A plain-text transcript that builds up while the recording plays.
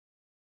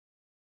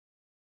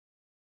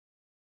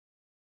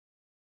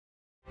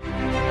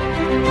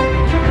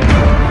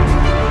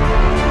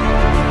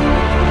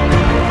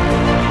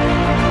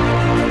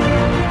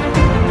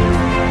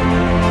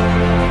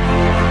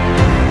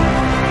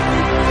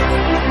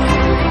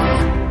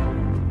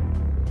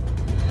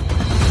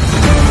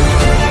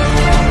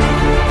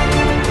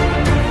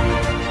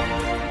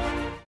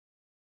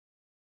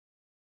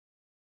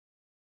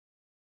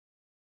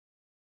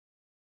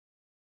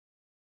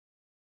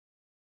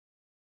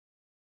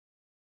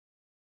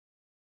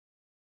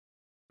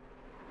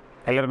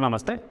ಎಲ್ಲರಿಗೂ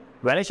ನಮಸ್ತೆ.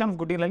 Valuation of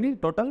goodwill ಅಲ್ಲಿ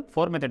ಟೋಟಲ್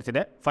 4 ಮೆಥಡ್ಸ್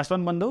ಇದೆ. ಫಸ್ಟ್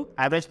ಒನ್ ಬಂದು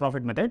average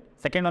profit method,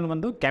 second one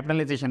ಬಂದು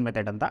ಕ್ಯಾಪಿಟಲೈಸೇಷನ್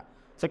ಮೆಥಡ್ ಅಂತ.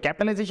 ಸೊ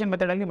ಕ್ಯಾಪಿಟಲೈಸೇಷನ್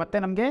ಮೆಥಡಲ್ಲಿ ಮತ್ತೆ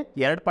ನಮಗೆ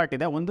 2 ಪಾರ್ಟ್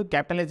ಇದೆ. ಒಂದು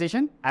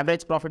ಕ್ಯಾಪಿಟಲೈಸೇಷನ್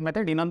ಆವರೇಜ್ ಪ್ರಾಫಿಟ್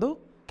ಮೆಥಡ್, ಇನ್ನೊಂದು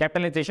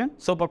ಕ್ಯಾಪಿಟಲೈಸೇಷನ್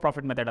ಸೂಪರ್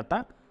ಪ್ರಾಫಿಟ್ ಮೆಥಡ್ ಅಂತ.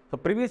 ಸೊ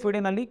ಪ್ರಿವಿಯಸ್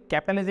ವಿಡಿಯೋನಲ್ಲಿ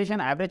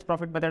ಕ್ಯಾಪಿಟಲೈಸೇಷನ್ ಆವರೇಜ್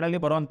ಪ್ರಾಫಿಟ್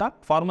ಮೆಥಡಲ್ಲಿ ಬರುವಂಥ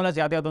ಫಾರ್ಮುಲಾಸ್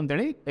ಯಾವ್ದು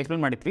ಅಂತೇಳಿ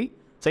ಎಕ್ಸ್ಪ್ಲೇನ್ ಮಾಡಿದ್ವಿ.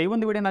 ಸೊ ಈ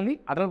ಒಂದು ವಿಡಿಯೋನಲ್ಲಿ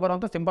ಅದರಲ್ಲಿ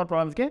ಬರುವಂಥ ಸಿಂಪಲ್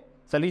ಪ್ರಾಬ್ಲಮ್ಸ್ಗೆ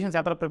ಸೊಲ್ಯೂಷನ್ಸ್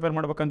ಯಾವ ಥರ ಪ್ರಿಪೇರ್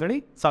ಮಾಡ್ಬೇಕಂತೇಳಿ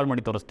ಸಾಲ್ವ್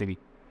ಮಾಡಿ ತೋರಿಸ್ತೀವಿ.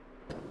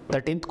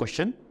 13th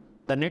question.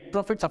 The net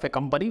profits of a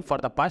company for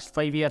the past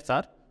 5 years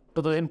are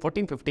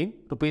 2014-15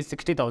 rupees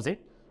 60,000,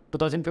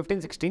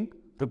 2015-16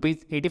 rupees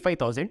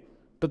 85,000,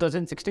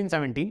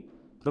 2016-17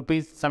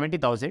 rupees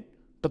 70,000,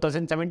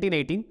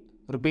 2017-18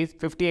 rupees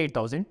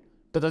 58,000,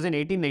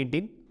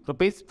 2018-19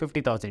 rupees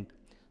 50,000.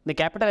 The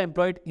capital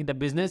employed in the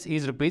business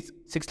is rupees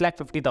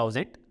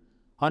 6,50,000,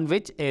 on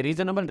which a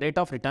reasonable rate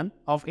of return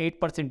of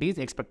 8% is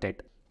expected.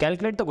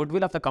 Calculate the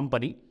goodwill of the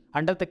company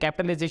under the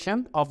capitalization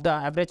of the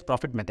average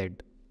profit method.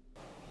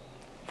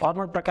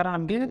 Format ಪ್ರಕಾರ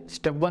ನಮಗೆ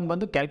step 1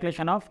 ಬಂದು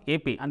calculation of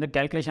AP ಅಂದರೆ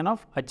calculation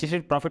of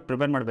adjusted profit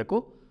prepare ಮಾಡಬೇಕು.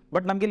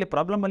 But ನಮಗೆ ಇಲ್ಲಿ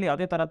ಪ್ರಾಬ್ಲಮಲ್ಲಿ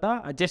ಯಾವುದೇ ಥರದ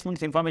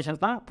adjustments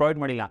ಇನ್ಫಾರ್ಮೇಷನ್ಸ್ನ provide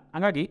ಮಾಡಿಲ್ಲ.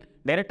 ಹಾಗಾಗಿ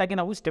ಡೈರೆಕ್ಟಾಗಿ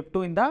ನಾವು ಸ್ಟೆಪ್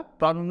 2 ಇಂದ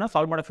ಪ್ರಾಬ್ಲಮ್ನ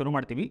ಸಾಲ್ವ್ ಮಾಡೋಕ್ಕೆ ಶುರು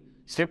ಮಾಡ್ತೀವಿ.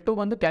 ಸ್ಟೆಪ್ 2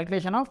 ಬಂದು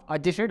calculation of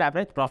adjusted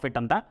average profit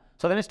ಅಂತ.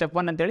 ಸೊ ಅದನ್ನೇ ಸ್ಟೆಪ್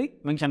 1 ಅಂತೇಳಿ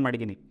ಮೆನ್ಷನ್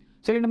ಮಾಡಿದ್ದೀನಿ.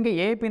 ಸೊ ಇಲ್ಲಿ ನಮಗೆ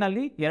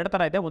AP-ನಲ್ಲಿ 2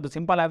 ಥರ ಇದೆ, ಒಂದು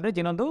ಸಿಂಪಲ್ ಆವ್ರೇಜ್,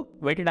 ಇನ್ನೊಂದು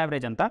ವೆಯ್ಟೆಡ್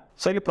ಆವ್ರೇಜ್ ಅಂತ.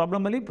 ಸೊ ಇಲ್ಲಿ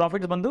ಪ್ರಾಬ್ಲಮಲ್ಲಿ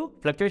ಪ್ರಾಫಿಟ್ಸ್ ಬಂದು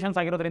ಫ್ಲಕ್ಚುಯೇಷನ್ಸ್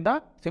ಆಗಿರೋದ್ರಿಂದ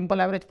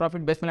ಸಿಂಪಲ್ ಆವ್ರೇಜ್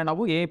ಪ್ರಾಫಿಟ್ ಬೇಸ್ ಮೇಲೆ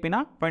ನಾವು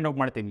AP-ನ ಫೈಂಡ್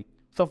ಔಟ್ ಮಾಡ್ತೀವಿ.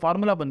 ಸೊ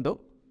ಫಾರ್ಮುಲಾ ಬಂದು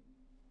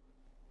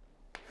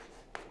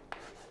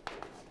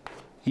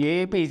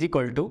AP is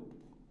equal to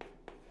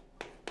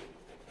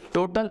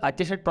total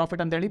adjusted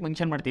profit ಅಂತೇಳಿ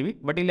ಮೆನ್ಷನ್ ಮಾಡ್ತೀವಿ.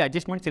 ಬಟ್ ಇಲ್ಲಿ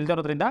ಅಡ್ಜಸ್ಟ್ಮೆಂಟ್ಸ್ ಇಲ್ಲದೆ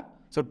ಇರೋದ್ರಿಂದ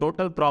so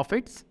total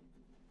profits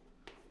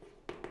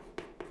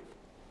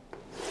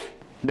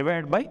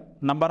divide by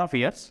number of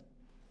years.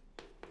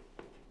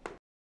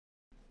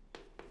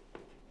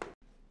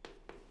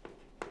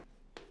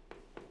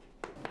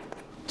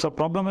 So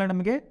ಪ್ರಾಬ್ಲಮಲ್ಲಿ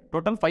ನಮಗೆ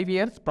total 5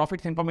 years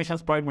profits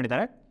informations provide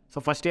ಮಾಡಿದ್ದಾರೆ.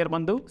 ಸೊ ಫಸ್ಟ್ ಇಯರ್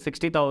ಬಂದು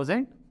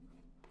 60,000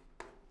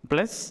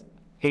 plus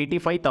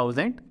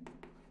 85,000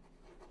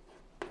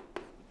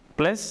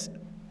 plus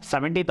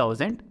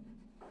 70,000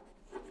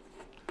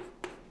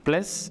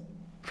 plus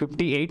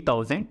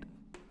 58,000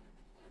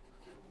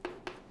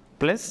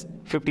 plus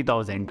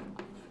 50,000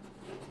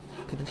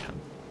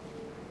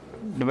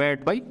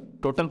 divide by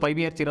total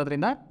 5 years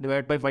ಇರೋದ್ರಿಂದ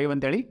divide by 5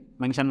 ಅಂತೇಳಿ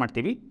ಮೆನ್ಷನ್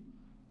ಮಾಡ್ತೀವಿ.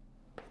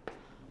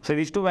 ಸೊ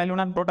ಇದಿಷ್ಟು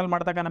ವ್ಯಾಲ್ಯೂನ ಟೋಟಲ್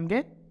ಮಾಡಿದಾಗ ನಮಗೆ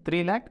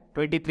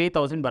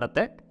 3,23,000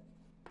 ಬರುತ್ತೆ.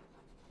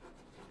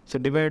 So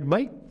divide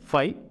by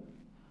 5.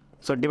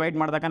 So divide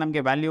ಮಾಡಿದಾಗ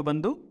ನಮಗೆ ವ್ಯಾಲ್ಯೂ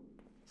ಬಂದು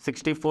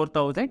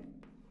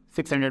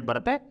 64,600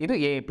 ಬರುತ್ತೆ. ಇದು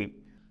AP.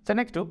 ಸೊ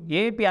ನೆಕ್ಸ್ಟು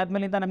AP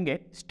ಆದಮೇಲಿಂದ ನಮಗೆ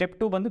ಸ್ಟೆಪ್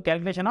 2 ಬಂದು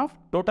calculation of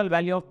total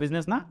value of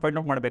ಬಿಸ್ನೆಸ್ನ find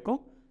out ಮಾಡಬೇಕು.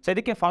 ಸೊ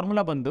ಇದಕ್ಕೆ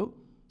ಫಾರ್ಮುಲಾ ಬಂದು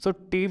so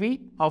TV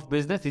of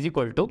business is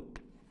equal to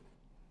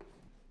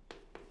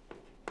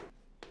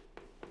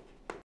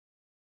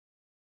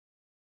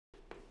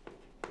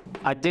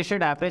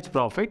adjusted average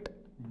profit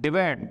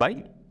divide by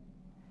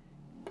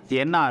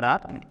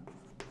NRR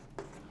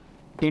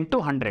into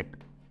 100.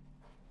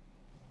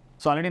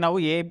 So already ನಾವು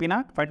AP-ನ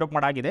find out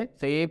ಮಾಡಾಗಿದೆ.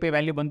 So AP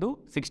value ಬಂದು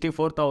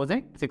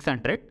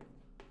 64,600.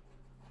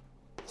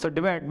 So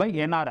divide by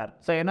NRR.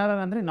 So NRR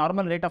ಅಂದರೆ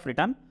normal rate of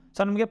return.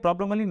 So ನಮಗೆ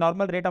ಪ್ರಾಬ್ಲಮಲ್ಲಿ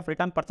normal rate of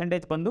return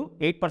percentage ಬಂದು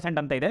 8%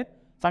 ಅಂತ ಇದೆ.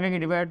 So ಹಾಗಾಗಿ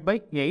divide by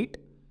 8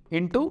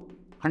 into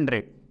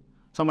 100.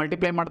 So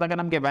multiply ಮಾಡಿದಾಗ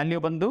ನಮಗೆ ವ್ಯಾಲ್ಯೂ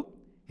ಬಂದು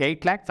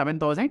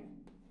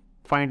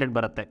 8,07,500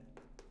 ಬರುತ್ತೆ.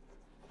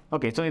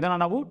 ಓಕೆ, ಸೊ ಇದನ್ನು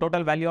ನಾವು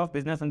ಟೋಟಲ್ ವ್ಯಾಲ್ಯೂ ಆಫ್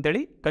ಬಿಸ್ನೆಸ್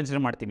ಅಂತೇಳಿ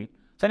ಕನ್ಸಿಡರ್ ಮಾಡ್ತೀವಿ.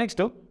 So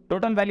next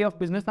total value of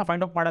ಬಿಸ್ನೆಸ್ನ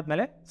find out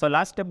ಮಾಡಾದ್ಮೇಲೆ ಸೊ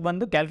ಲಾಸ್ಟ್ ಸ್ಟೆಪ್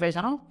ಬಂದು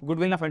ಕ್ಯಾಲ್ಕುಲೇಷನ್ ಆಫ್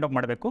ಗುಡ್ವಿಲ್ನ ಫೈಂಡ್ ಔಟ್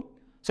ಮಾಡಬೇಕು.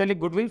 ಸೊ ಇಲ್ಲಿ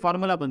ಗುಡ್ವಿಲ್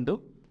ಫಾರ್ಮುಲಾ ಬಂದು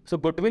so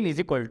goodwill is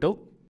equal to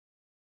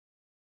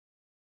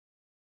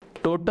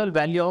total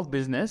value of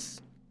business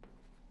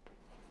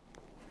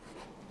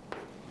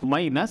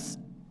minus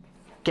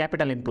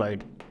capital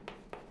employed.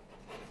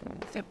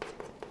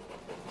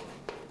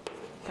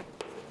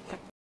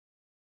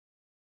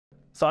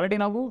 So already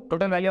ನಾವು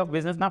total value of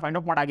ಬಿಸ್ನೆಸ್ನ find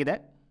out ಮಾಡಾಗಿದೆ.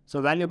 So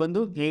value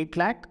ಬಂದು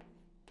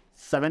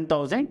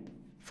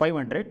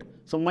 8,07,500.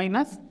 So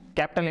minus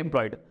capital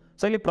employed.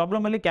 So ಇಲ್ಲಿ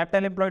ಪ್ರಾಬ್ಲಮಲ್ಲಿ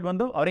capital employed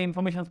ಬಂದು ಅವರೇ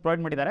informations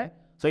provide ಮಾಡಿದ್ದಾರೆ.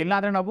 So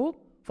ಇಲ್ಲಾಂದರೆ ನಾವು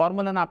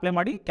ಫಾರ್ಮುಲಾನ apply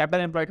ಮಾಡಿ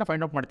capital ಎಂಪ್ಲಾಯ್ಡ್ನ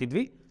find out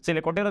ಮಾಡ್ತಿದ್ವಿ. ಸೊ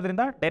ಇಲ್ಲಿ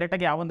ಕೊಟ್ಟಿರೋದ್ರಿಂದ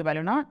ಡೈರೆಕ್ಟಾಗಿ ಯಾವ ಒಂದು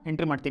ವ್ಯಾಲ್ಯೂನ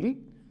ಎಂಟ್ರಿ ಮಾಡ್ತೀವಿ.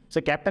 ಸೊ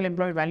ಕ್ಯಾಪಿಟಲ್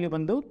ಎಂಪ್ಲಾಯ್ಡ್ ವ್ಯಾಲ್ಯೂ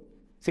ಬಂದು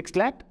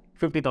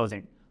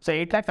 6,50,000. ಸೊ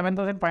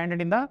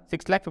 8,07,500ಇಂದ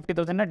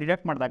 6,50,000ನ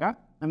ಡಿಡಕ್ಟ್ ಮಾಡಿದಾಗ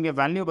ನಮಗೆ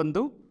ವ್ಯಾಲ್ಯೂ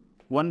ಬಂದು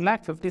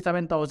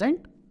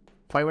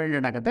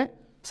 1,57,500 ಆಗುತ್ತೆ.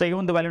 ಸೊ ಈ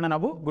ಒಂದು ವ್ಯಾಲ್ಯೂನ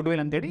ನಾವು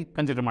ಗುಡ್ವಿಲ್ ಅಂತೇಳಿ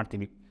ಕನ್ಸಿಡರ್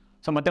ಮಾಡ್ತೀವಿ.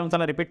 ಸೊ ಮತ್ತೆ ಒಂದು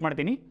ಸಲ ರಿಪೀಟ್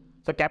ಮಾಡ್ತೀನಿ.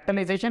 ಸೊ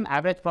ಕ್ಯಾಪಿಟಲೈಸೇಷನ್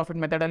ಆವ್ರೇಜ್ ಪ್ರಾಫಿಟ್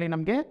ಮೆಥಡಲ್ಲಿ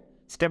ನಮಗೆ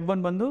ಸ್ಟೆಪ್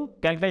 1 ಬಂದು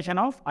calculation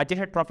of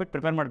adjusted profit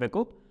prepare ಮಾಡಬೇಕು.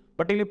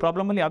 ಬಟ್ ಇಲ್ಲಿ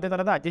ಪ್ರಾಬ್ಲಮಲ್ಲಿ ಯಾವುದೇ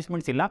ಥರದ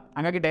ಅಡ್ಜಸ್ಟ್ಮೆಂಟ್ಸ್ ಇಲ್ಲ.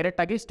 ಹಾಗಾಗಿ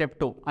ಡೈರೆಕ್ಟಾಗಿ ಸ್ಟೆಪ್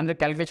 2 ಅಂದರೆ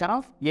ಕ್ಯಾಲ್ಕುಲೇಷನ್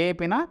ಆಫ್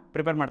AP-ನ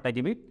ಪ್ರಿಪೇರ್ ಮಾಡ್ತಾ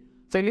ಇದ್ದೀವಿ.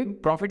 ಸೊ ಇಲ್ಲಿ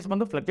ಪ್ರಾಫಿಟ್ಸ್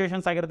ಬಂದು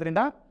ಫ್ಲಕ್ಚುಯೇಷನ್ಸ್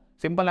ಆಗಿರೋದ್ರಿಂದ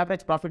ಸಿಂಪಲ್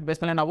ಆವ್ರೇಜ್ ಪ್ರಾಫಿಟ್ ಬೇಸ್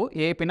ಮೇಲೆ ನಾವು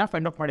AP-ನ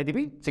ಫೈಂಡ್ ಔಟ್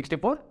ಮಾಡಿದ್ದೀವಿ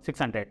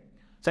 64,600.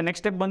 ಸೊ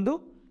ನೆಕ್ಸ್ಟ್ ಸ್ಟೆಪ್ ಬಂದು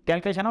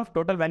calculation of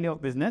total value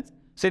of business.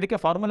 So ಇದಕ್ಕೆ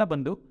ಫಾರ್ಮುಲಾ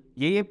ಬಂದು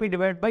AP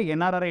divide by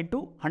NRR into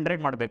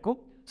 100 ಮಾಡಬೇಕು.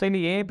 ಸೊ ಇಲ್ಲಿ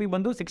AP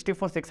ಬಂದು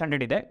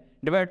 64,600 ಇದೆ.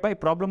 Divide by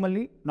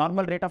ಪ್ರಾಬ್ಲಮಲ್ಲಿ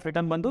normal rate of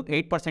return ಬಂದು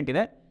 8%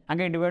 ಇದೆ.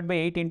 ಹಾಗೆ ಡಿವೈಡ್ ಬೈ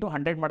 8 ಇಂಟು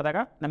 100 ಮಾಡಿದಾಗ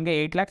ನಮಗೆ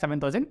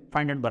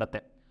 8,07,500 ಬರುತ್ತೆ.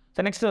 ಸೊ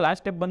ನೆಕ್ಸ್ಟ್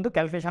ಲಾಸ್ಟ್ ಸ್ಟೆಪ್ ಬಂದು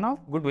calculation of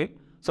goodwill.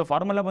 So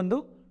formula ಬಂದು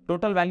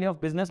total value of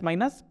business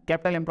minus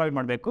capital employed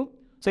ಮಾಡಬೇಕು.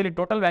 ಸೊ ಇಲ್ಲಿ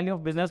ಟೋಟಲ್ ವ್ಯಾಲ್ಯೂ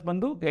ಆಫ್ ಬಿಸ್ನೆಸ್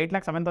ಬಂದು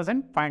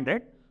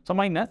 8,07,500. ಸೊ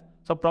ಮೈನಸ್,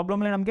 ಸೊ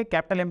ಪ್ರಾಬ್ಲಮಲ್ಲಿ ನಮಗೆ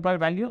ಕ್ಯಾಪಿಟಲ್ ಎಂಪ್ಲಾಯ್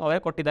ವ್ಯಾಲ್ಯೂ ಅವರೇ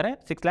ಕೊಟ್ಟಿದ್ದಾರೆ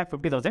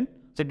 6,50,000.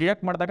 ಸೊ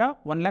ಡಿಡಕ್ಟ್ ಮಾಡಿದಾಗ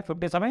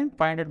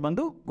 1,57,500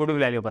 ಬಂದು ಗುಡ್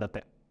ವಿಲ್ ವ್ಯಾಲ್ಯೂ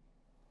ಬರುತ್ತೆ.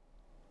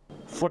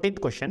 14th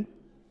question.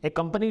 A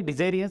company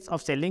desirous of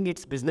selling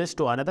its business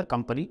to another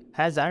company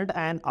has earned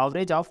an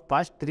average of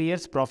past 3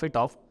 years profit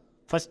of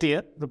first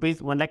year rupees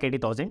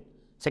 1,80,000,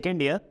 second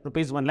year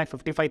rupees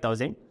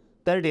 1,55,000,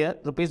 third year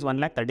rupees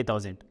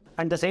 1,30,000.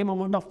 And the same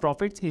amount of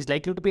profits is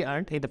likely to be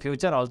earned in the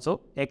future also,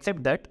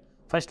 except that,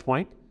 first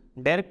point,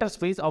 director's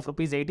fees of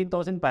rupees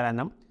 18,000 per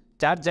annum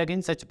charged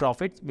against such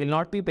profits will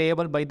not be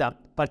payable by the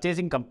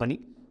purchasing company,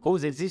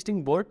 whose existing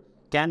board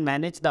can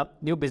manage the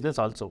new business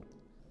also.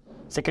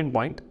 Second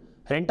point,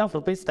 rent of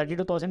rupees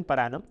 32,000 per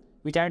annum,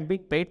 which had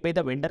been paid by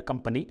the vendor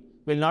company,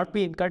 will not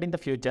be incurred in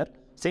the future,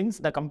 since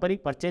the company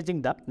purchasing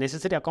the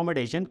necessary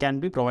accommodation can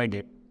be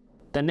provided.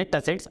 The net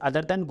assets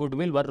other than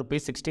goodwill were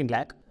rupees 16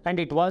 lakh, and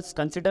it was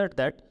considered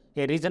that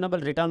a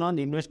reasonable return on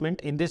investment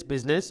in this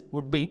business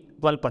would be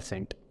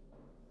 12%.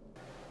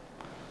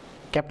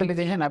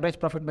 Capitalisation average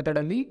profit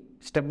ಮೆಥಡಲ್ಲಿ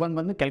step 1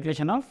 ಬಂದು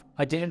calculation of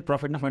adjusted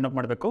ಪ್ರಾಫಿಟ್ನ find out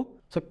ಮಾಡಬೇಕು.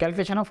 So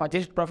calculation of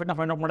adjusted ಪ್ರಾಫಿಟ್ನ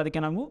find out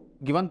ಮಾಡೋದಕ್ಕೆ ನಾವು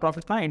given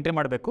ಪ್ರಾಫಿಟ್ಸ್ನ entry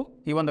ಮಾಡಬೇಕು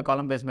ಈ ಒಂದು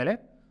column base ಮೇಲೆ.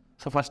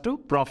 So first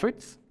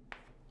profits.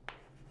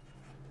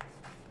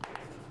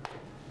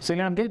 So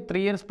ಇಲ್ಲಿ ನಮಗೆ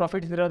 3 years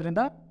ಪ್ರಾಫಿಟ್ಸ್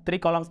ಇರೋದ್ರಿಂದ 3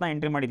 ಕಾಲಮ್ಸ್ನ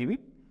ಎಂಟ್ರಿ ಮಾಡಿದ್ದೀವಿ.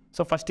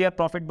 ಸೊ ಫಸ್ಟ್ ಇಯರ್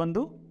ಪ್ರಾಫಿಟ್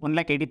ಬಂದು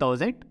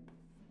 1,80,000,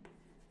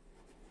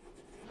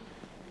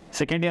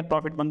 ಸೆಕೆಂಡ್ ಇಯರ್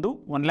ಪ್ರಾಫಿಟ್ ಬಂದು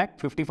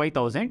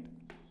 1,55,000,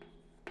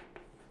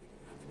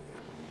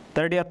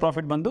 ಥರ್ಡ್ ಇಯರ್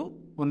ಪ್ರಾಫಿಟ್ ಬಂದು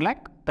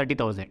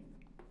 1,30,000.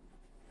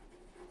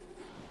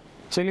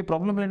 ಸೊ ಇಲ್ಲಿ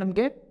ಪ್ರಾಬ್ಲಮಲ್ಲಿ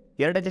ನಮಗೆ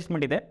 2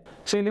 ಅಡ್ಜಸ್ಟ್ಮೆಂಟ್ ಇದೆ.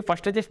 ಸೊ ಇಲ್ಲಿ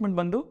ಫಸ್ಟ್ ಅಡ್ಜಸ್ಟ್ಮೆಂಟ್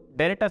ಬಂದು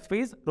ಡೈರೆಕ್ಟರ್ಸ್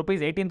ಫೀಸ್ rupees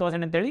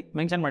 18,000 ಅಂತೇಳಿ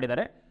ಮೆನ್ಷನ್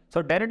ಮಾಡಿದ್ದಾರೆ. ಸೊ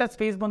ಡೈರೆಕ್ಟರ್ಸ್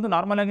ಫೀಸ್ ಬಂದು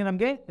ನಾರ್ಮಲಾಗಿ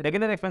ನಮಗೆ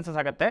ರೆಗ್ಯುಲರ್ ಎಕ್ಸ್ಪೆನ್ಸಸ್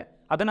ಆಗುತ್ತೆ,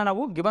 ಅದನ್ನು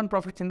ನಾವು ಗಿವನ್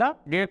ಪ್ರಾಫಿಟ್ಸಿಂದ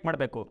ಡಿಡಕ್ಟ್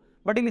ಮಾಡಬೇಕು.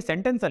 ಬಟ್ ಇಲ್ಲಿ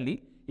ಸೆಂಟೆನ್ಸಲ್ಲಿ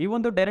ಈ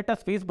ಒಂದು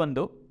ಡೈರೆಕ್ಟರ್ಸ್ ಫೀಸ್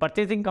ಬಂದು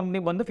ಪರ್ಚೇಸಿಂಗ್ ಕಂಪ್ನಿ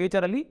ಬಂದು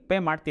ಫ್ಯೂಚರಲ್ಲಿ ಪೇ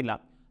ಮಾಡ್ತಿಲ್ಲ,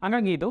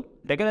 ಹಾಗಾಗಿ ಇದು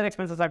ರೆಗ್ಯುಲರ್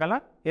ಎಕ್ಸ್ಪೆನ್ಸಸ್ ಆಗಲ್ಲ,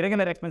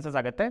 ಇರೆಗ್ಯುಲರ್ ಎಕ್ಸ್ಪೆನ್ಸಸ್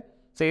ಆಗುತ್ತೆ.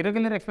 ಸೊ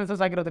ಇರೆಗ್ಯುಲರ್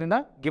ಎಕ್ಸ್ಪೆನ್ಸಸ್ ಆಗಿರೋದ್ರಿಂದ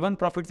ಗಿವನ್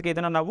ಪ್ರಾಫಿಟ್ಸ್ಗೆ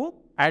ಇದನ್ನು ನಾವು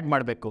ಆ್ಯಡ್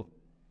ಮಾಡಬೇಕು.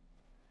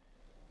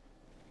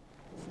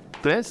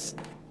 ಪ್ಲಸ್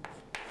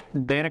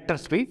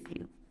ಡೈರೆಕ್ಟರ್ಸ್ ಫೀ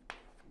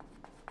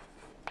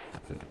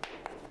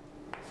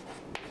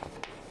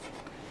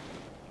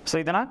ಸೊ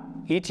ಇದನ್ನು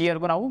ಈಚ್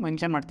ಇಯರ್ಗೂ ನಾವು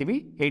ಮೆನ್ಷನ್ ಮಾಡ್ತೀವಿ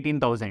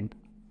 18,000.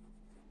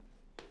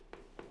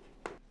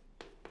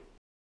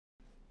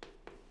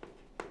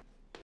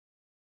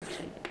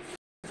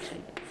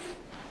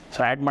 ಸೊ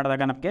ಆ್ಯಡ್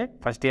ಮಾಡಿದಾಗ ನಮಗೆ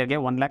ಫಸ್ಟ್ ಇಯರ್ಗೆ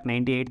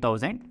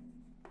 1,98,000,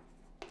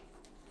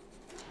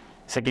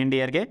 ಸೆಕೆಂಡ್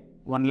ಇಯರ್ಗೆ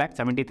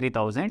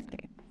 1,73,000,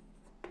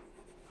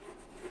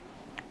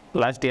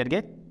 ಲಾಸ್ಟ್ ಇಯರ್ಗೆ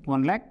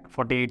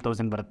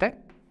 1,48,000 ಬರುತ್ತೆ.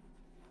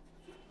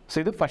 ಸೊ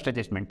ಇದು first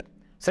adjustment.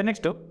 So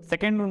next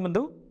second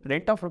ಬಂದು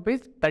ರೆಂಟ್ ಆಫ್ rupees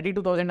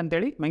 32,000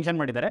 ಅಂತೇಳಿ ಮೆನ್ಷನ್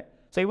ಮಾಡಿದ್ದಾರೆ.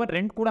 ಸೊ ಇವನ್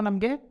ರೆಂಟ್ ಕೂಡ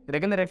ನಮಗೆ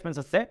ರೆಗ್ಯುಲರ್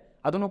ಎಕ್ಸ್ಪೆನ್ಸಸ್ಸೇ,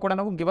 ಅದನ್ನು ಕೂಡ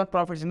ನಾವು ಗಿವನ್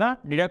ಪ್ರಾಫಿಟ್ಸಿಂದ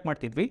ಡಿಡಕ್ಟ್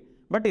ಮಾಡ್ತಿದ್ವಿ.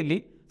 ಬಟ್ ಇಲ್ಲಿ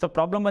ಸೊ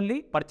ಪ್ರಾಬ್ಲಮಲ್ಲಿ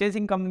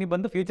ಪರ್ಚೇಸಿಂಗ್ ಕಂಪ್ನಿ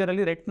ಬಂದು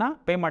ಫ್ಯೂಚರಲ್ಲಿ ರೆಂಟ್ನ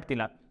ಪೇ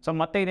ಮಾಡ್ತಿಲ್ಲ. ಸೊ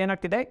ಮತ್ತೆ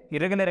ಇದೇನಾಗ್ತಿದೆ,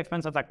 ಇರೆಗ್ಯುಲರ್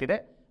ಎಕ್ಸ್ಪೆನ್ಸಸ್ ಆಗ್ತಿದೆ,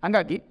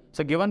 ಹಾಗಾಗಿ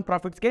ಸೊ ಗಿವನ್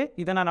ಪ್ರಾಫಿಟ್ಸ್ಗೆ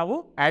ಇದನ್ನು ನಾವು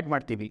ಆ್ಯಡ್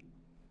ಮಾಡ್ತೀವಿ.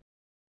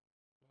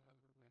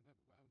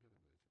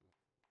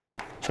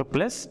 So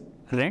plus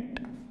rent.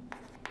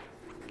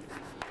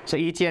 So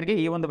each ಇಯರ್ಗೆ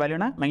ಈ ಒಂದು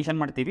ವ್ಯಾಲ್ಯೂನ ಮೆನ್ಷನ್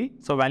ಮಾಡ್ತೀವಿ.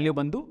 ಸೊ ವ್ಯಾಲ್ಯೂ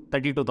ಬಂದು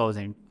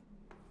 32,000.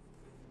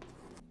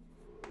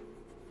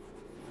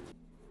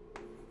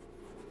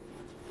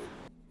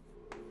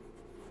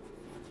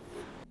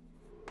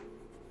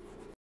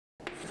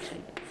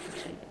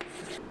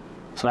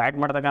 ಸೊ ಆ್ಯಡ್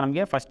ಮಾಡಿದಾಗ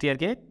ನಮಗೆ ಫಸ್ಟ್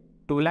ಇಯರ್ಗೆ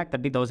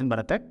 2,30,000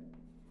 ಬರುತ್ತೆ,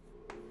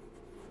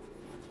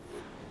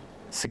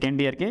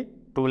 ಸೆಕೆಂಡ್ ಇಯರ್ಗೆ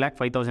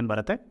 2,05,000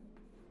 ಬರುತ್ತೆ,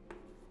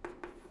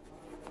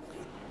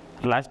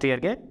 ಲಾಸ್ಟ್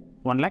ಇಯರ್ಗೆ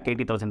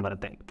 1,80,000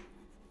 ಬರುತ್ತೆ.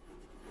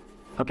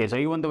 ಓಕೆ, ಸೊ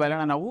ಈ ಒಂದು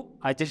ವ್ಯಾಲ್ಯೂನ ನಾವು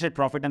ಅಡ್ಜಸ್ಟೆಡ್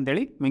ಪ್ರಾಫಿಟ್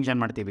ಅಂತೇಳಿ ಮೆನ್ಷನ್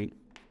ಮಾಡ್ತೀವಿ.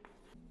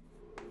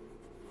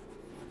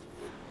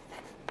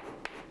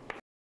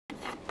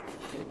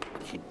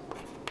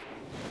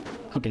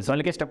 ಓಕೆ, ಸೊ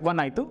ಅಲ್ಲಿಗೆ ಸ್ಟೆಪ್ 1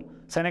 ಆಯಿತು.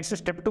 ಸೊ ನೆಕ್ಸ್ಟ್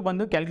ಸ್ಟೆಪ್ 2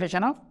 ಬಂದು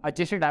calculation of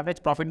adjusted average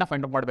ಪ್ರಾಫಿಟ್ನ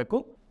find out ಮಾಡಬೇಕು.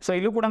 ಸೊ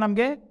ಇಲ್ಲೂ ಕೂಡ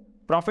ನಮಗೆ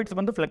ಪ್ರಾಫಿಟ್ಸ್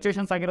ಬಂದು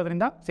ಫ್ಲಕ್ಚುಯೇಷನ್ಸ್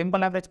ಆಗಿರೋದ್ರಿಂದ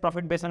ಸಿಂಪಲ್ ಆವ್ರೇಜ್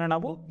ಪ್ರಾಫಿಟ್ ಬೇಸನ್ನು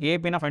ನಾವು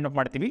AAP ಫೈಂಡ್ ಔಟ್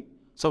ಮಾಡ್ತೀವಿ.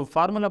 ಸೊ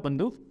ಫಾರ್ಮುಲಾ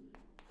ಬಂದು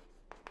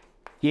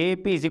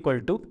AAP is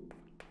equal to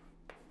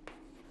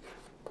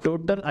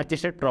total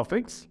adjusted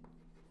profits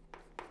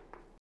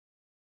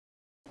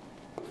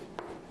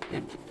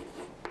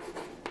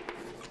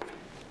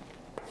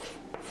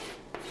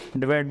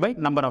divided by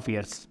number of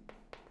years.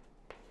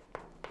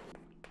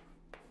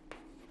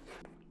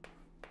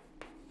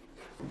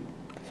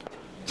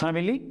 So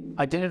ನಾವಿಲ್ಲಿ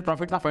ಅಡ್ಜಸ್ಟೆಡ್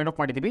ಪ್ರಾಫಿಟ್ನ ಫೈಂಡ್ ಔಟ್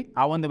ಮಾಡಿದ್ದೀವಿ,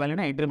 ಆ ಒಂದು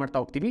ವ್ಯಾಲ್ಯೂನ ಎಂಟ್ರಿ ಮಾಡ್ತಾ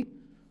ಹೋಗ್ತೀವಿ.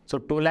 So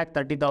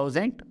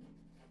 2,30,000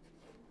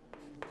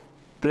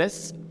 plus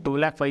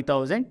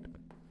 2,05,000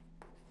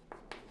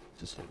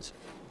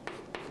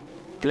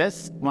 plus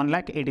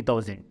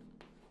 1,80,000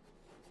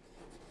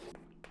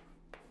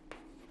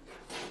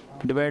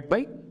 divide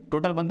by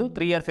total ಬಂದು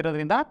 3 years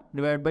ಇರೋದ್ರಿಂದ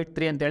ಡಿವೈಡ್ ಬೈ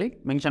 3 ಅಂತೇಳಿ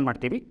ಮೆನ್ಷನ್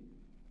ಮಾಡ್ತೀವಿ.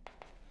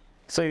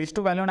 ಸೊ ಇಷ್ಟು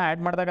ವ್ಯಾಲ್ಯೂನ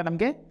ಆ್ಯಡ್ ಮಾಡಿದಾಗ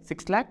ನಮಗೆ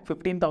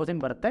 6,15,000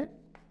 ಬರುತ್ತೆ.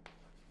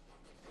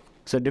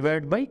 ಸೊ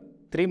ಡಿವೈಡ್ ಬೈ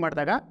 3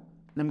 ಮಾಡಿದಾಗ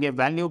ನಮಗೆ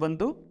ವ್ಯಾಲ್ಯೂ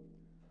ಬಂದು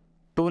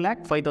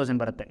 2,05,000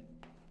 ಬರುತ್ತೆ.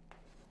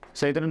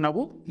 ಸೊ ಇದನ್ನು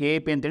ನಾವು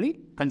AAP ಅಂತೇಳಿ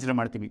ಕನ್ಸಿಡರ್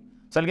ಮಾಡ್ತೀವಿ.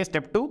 ಸೊ ಅಲ್ಲಿಗೆ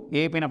step 2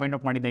 AAPನ find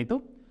out ಮಾಡಿದ್ದಾಯಿತು.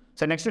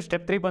 So next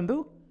step 3 ಬಂದು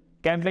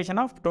calculation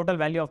of total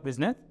value of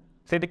business.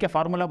 So ಇದಕ್ಕೆ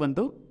ಫಾರ್ಮುಲಾ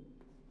ಬಂದು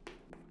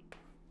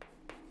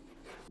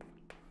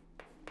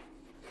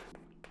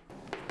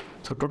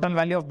so total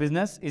value of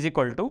business is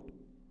equal to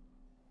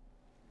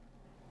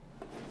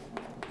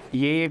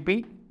AAP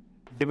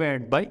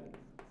divided by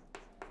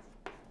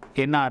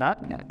NRR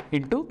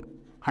into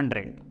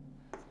 100.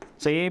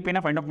 So AAPನ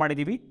find out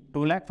ಮಾಡಿದ್ದೀವಿ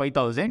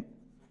 2,05,000.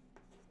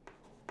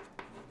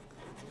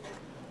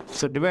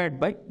 So divide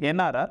by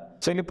NRR.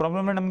 So ಇಲ್ಲಿ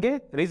problem ನಮಗೆ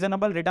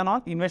reasonable return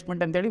on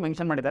investment ಅಂತೇಳಿ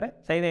mention ಮಾಡಿದ್ದಾರೆ.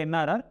 So ಇದೆ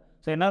NRR.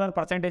 So NRR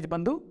percentage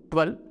ಬಂದು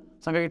 12.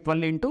 So ಹಾಗಾಗಿ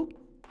 12 into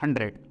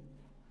 100.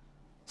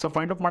 So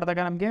find out ಮಾಡಿದಾಗ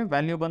ನಮಗೆ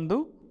ವ್ಯಾಲ್ಯೂ ಬಂದು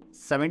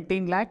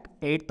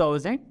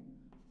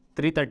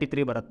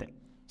 17,08,333 ಬರುತ್ತೆ.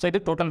 ಸೊ ಇದು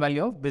total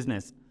value of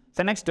business.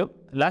 So next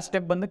last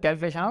step ಬಂದು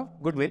calculation of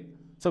goodwill.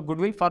 So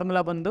goodwill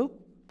formula ಬಂದು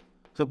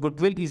so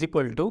goodwill is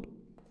equal to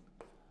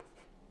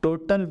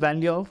total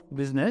value of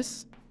business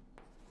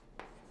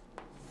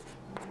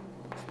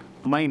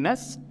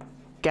minus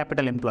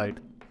capital employed.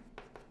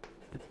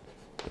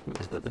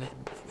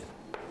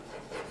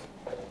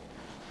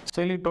 So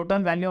ಇಲ್ಲಿ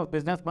total value of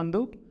business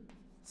ಬಂದು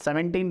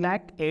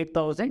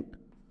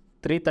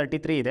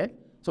 17,08,333 ಇದೆ.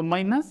 So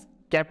minus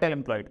capital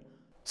employed.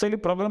 So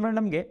ಇಲ್ಲಿ problem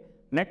ನಮಗೆ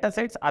net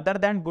assets other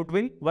than good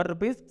will var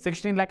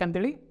 ₹16 lakh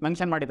ಅಂತೇಳಿ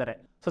mention ಮಾಡಿದ್ದಾರೆ.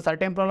 So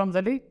certain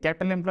ಪ್ರಾಬ್ಲಮ್ಸಲ್ಲಿ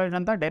capital employed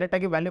ಅಂತ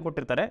ಡೈರೆಕ್ಟಾಗಿ value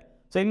ಕೊಟ್ಟಿರ್ತಾರೆ.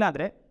 ಸೊ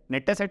ಇಲ್ಲಾಂದರೆ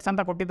ನೆಟ್ ಅಸೆಟ್ಸ್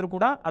ಅಂತ ಕೊಟ್ಟಿದ್ರು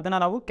ಕೂಡ ಅದನ್ನು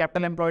ನಾವು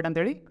ಕ್ಯಾಪಿಟಲ್ ಎಂಪ್ಲಾಯ್ಡ್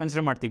ಅಂತೇಳಿ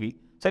ಕನ್ಸಿಡರ್ ಮಾಡ್ತೀವಿ.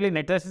 ಸೊ ಇಲ್ಲಿ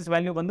ನೆಟ್ ಅಸೆಟ್ಸ್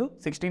ವ್ಯಾಲ್ಯೂ ಬಂದು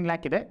 16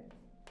 lakh ಇದೆ.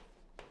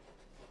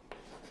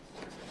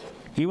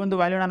 ಈ ಒಂದು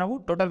ವ್ಯಾಲ್ಯೂನ ನಾವು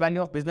ಟೋಟಲ್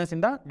ವ್ಯಾಲ್ಯೂ ಆಫ್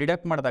ಬಿಸ್ನೆಸ್ಸಿಂದ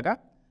ಡಿಡಕ್ಟ್ ಮಾಡಿದಾಗ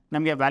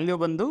ನಮಗೆ ವ್ಯಾಲ್ಯೂ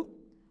ಬಂದು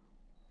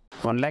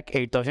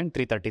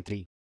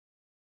 1,08,333.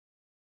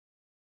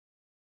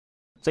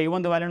 ಸೊ ಈ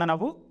ಒಂದು ವ್ಯಾಲ್ಯೂನ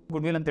ನಾವು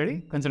ಗುಡ್ ವಿಲ್ ಅಂತೇಳಿ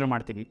ಕನ್ಸಿಡರ್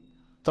ಮಾಡ್ತೀವಿ.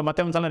 ಸೊ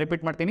ಮತ್ತೆ ಒಂದು ಸಲ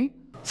ರಿಪೀಟ್ ಮಾಡ್ತೀನಿ.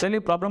 ಸೊ ಇಲ್ಲಿ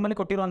ಪ್ರಾಬ್ಲಮಲ್ಲಿ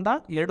ಕೊಟ್ಟಿರುವಂಥ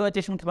 2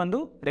 ಅಡ್ಜಸ್ಟ್ಮೆಂಟ್ಸ್ ಬಂದು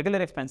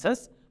ರೆಗ್ಯುಲರ್ ಎಕ್ಸ್ಪೆನ್ಸಸ್.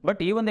 ಬಟ್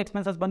ಈ ಒಂದು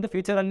ಎಕ್ಸ್ಪೆನ್ಸಸ್ ಬಂದು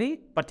ಫ್ಯೂಚರಲ್ಲಿ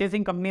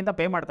ಪರ್ಚೇಸಿಂಗ್ ಕಂಪ್ನಿಯಿಂದ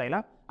ಪೇ ಮಾಡ್ತಾ ಇಲ್ಲ.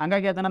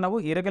 ಹಾಗಾಗಿ ಅದನ್ನು ನಾವು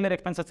ಇರೆಗ್ಯುಲರ್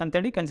ಎಕ್ಸ್ಪೆನ್ಸಸ್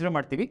ಅಂತೇಳಿ ಕನ್ಸಿಡರ್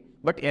ಮಾಡ್ತೀವಿ.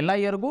 ಬಟ್ ಎಲ್ಲ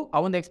ಇಯರ್ಗೂ ಆ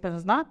ಒಂದು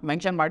ಎಕ್ಸ್ಪೆನ್ಸಸ್ನ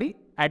ಮೆನ್ಷನ್ ಮಾಡಿ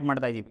ಆ್ಯಡ್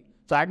ಮಾಡ್ತಾ ಇದ್ದೀವಿ.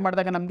 ಸೊ ಆ್ಯಡ್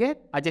ಮಾಡಿದಾಗ ನಮಗೆ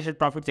ಅಡ್ಜಸ್ಟೆಡ್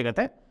ಪ್ರಾಫಿಟ್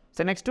ಸಿಗುತ್ತೆ.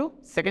 ಸೊ ನೆಕ್ಸ್ಟು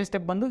ಸೆಕೆಂಡ್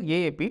ಸ್ಟೆಪ್ ಬಂದು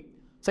AAP.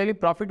 ಸೊ ಇಲ್ಲಿ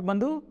ಪ್ರಾಫಿಟ್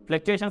ಬಂದು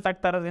ಫ್ಲಕ್ಚುಯೇಷನ್ಸ್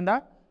ಆಗ್ತಾ ಇರೋದ್ರಿಂದ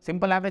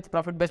ಸಿಂಪಲ್ ಆವ್ರೇಜ್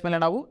ಪ್ರಾಫಿಟ್ ಬೇಸ್ ಮೇಲೆ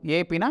ನಾವು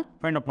AAPನ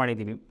ಫೈಂಡ್ ಔಟ್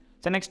ಮಾಡಿದ್ದೀವಿ.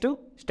 ಸೊ ನೆಕ್ಸ್ಟು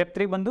ಸ್ಟೆಪ್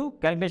 3 ಬಂದು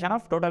calculation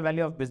of total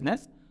value of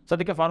business. So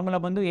ಅದಕ್ಕೆ ಫಾರ್ಮುಲಾ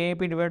ಬಂದು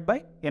AAP divide by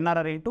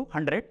NRR into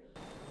 100.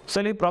 So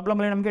ಇಲ್ಲಿ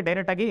ಪ್ರಾಬ್ಲಮಲ್ಲಿ ನಮಗೆ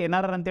ಡೈರೆಕ್ಟಾಗಿ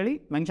NRR ಅಂತೇಳಿ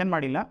ಮೆನ್ಷನ್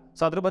ಮಾಡಿಲ್ಲ.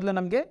 ಸೊ ಅದ್ರ ಬದಲು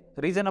ನಮಗೆ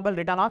ರೀಸನಬಲ್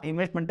ರಿಟರ್ನ್ ಆನ್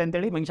ಇನ್ವೆಸ್ಟ್ಮೆಂಟ್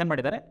ಅಂತೇಳಿ ಮೆನ್ಷನ್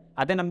ಮಾಡಿದ್ದಾರೆ.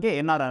 ಅದೇ ನಮಗೆ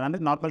NRR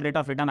ಅಂದರೆ ನಾರ್ಮಲ್ ರೇಟ್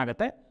ಆಫ್ ರಿಟರ್ನ್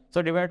ಆಗುತ್ತೆ. ಸೊ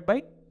ಡಿವೈಡ್ ಬೈ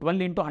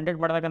 12 ಇಂಟು 100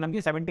 ಮಾಡಿದಾಗ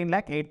ನಮಗೆ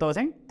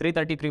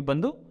 17,08,333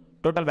 ಬಂದು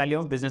ಟೋಟಲ್ ವ್ಯಾಲ್ಯೂ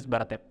ಆಫ್ ಬಿಸ್ನೆಸ್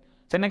ಬರುತ್ತೆ.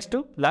 ಸೊ ನೆಕ್ಸ್ಟು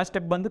ಲಾಸ್ಟ್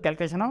ಸ್ಟೆಪ್ ಬಂದು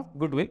calculation of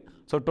good will.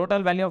 So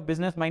total value of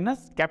business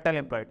minus capital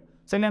employed.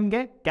 So ಇಲ್ಲಿ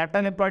ನಮಗೆ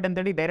ಕ್ಯಾಪಿಟಲ್ ಎಂಪ್ಲಾಯ್ಡ್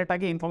ಅಂತೇಳಿ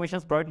ಡೈರೆಕ್ಟಾಗಿ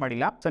ಇನ್ಫಾರ್ಮೇಷನ್ಸ್ ಪ್ರೊವೈಡ್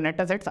ಮಾಡಿಲ್ಲ. So net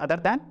assets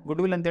other than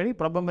good will ಅಂತೇಳಿ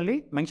ಪ್ರಾಬ್ಲಮಲ್ಲಿ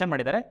mention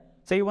ಮಾಡಿದ್ದಾರೆ.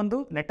 So ಈ ಒಂದು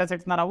ನೆಟ್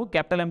ಅಸೆಟ್ಸ್ನ ನಾವು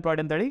ಕ್ಯಾಪಿಟಲ್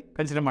ಎಂಪ್ಲಾಯ್ಡ್ ಅಂತೇಳಿ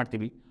ಕನ್ಸಿಡರ್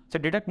ಮಾಡ್ತೀವಿ. ಸೊ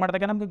ಡಿಡಕ್ಟ್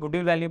ಮಾಡಿದಾಗ ನಮಗೆ ಗುಡ್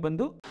ವಿಲ್ ವ್ಯಾಲ್ಯೂ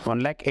ಬಂದು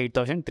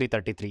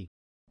 1,08,333.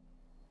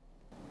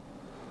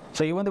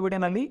 ಸೊ ಈ ಒಂದು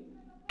ವಿಡಿಯೋನಲ್ಲಿ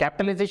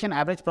ಕ್ಯಾಪಿಟಲೈಸೇಷನ್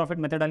ಆವ್ರೇಜ್ ಪ್ರಾಫಿಟ್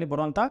ಮೆಥಡಲ್ಲಿ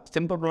ಬರುವಂಥ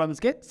ಸಿಂಪಲ್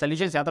ಪ್ರಾಬ್ಲಮ್ಸ್ಗೆ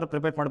ಸೊಲ್ಯೂಷನ್ಸ್ ಯಾವ ಥರ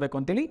ಪ್ರಿಪೇರ್ ಮಾಡಬೇಕು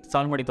ಅಂತೇಳಿ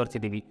ಸಾಲ್ವ್ ಮಾಡಿ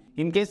ತೋರಿಸಿದ್ದೀವಿ.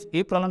 ಇನ್ ಕೇಸ್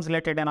ಈ ಪ್ರಾಬ್ಲಮ್ಸ್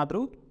ರಿಲೇಟೆಡ್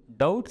ಏನಾದರೂ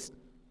ಡೌಟ್ಸ್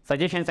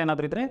ಸಜೆಷನ್ಸ್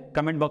ಏನಾದರೂ ಇದ್ದರೆ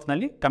ಕಮೆಂಟ್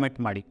ಬಾಕ್ಸ್ನಲ್ಲಿ ಕಮೆಂಟ್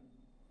ಮಾಡಿ.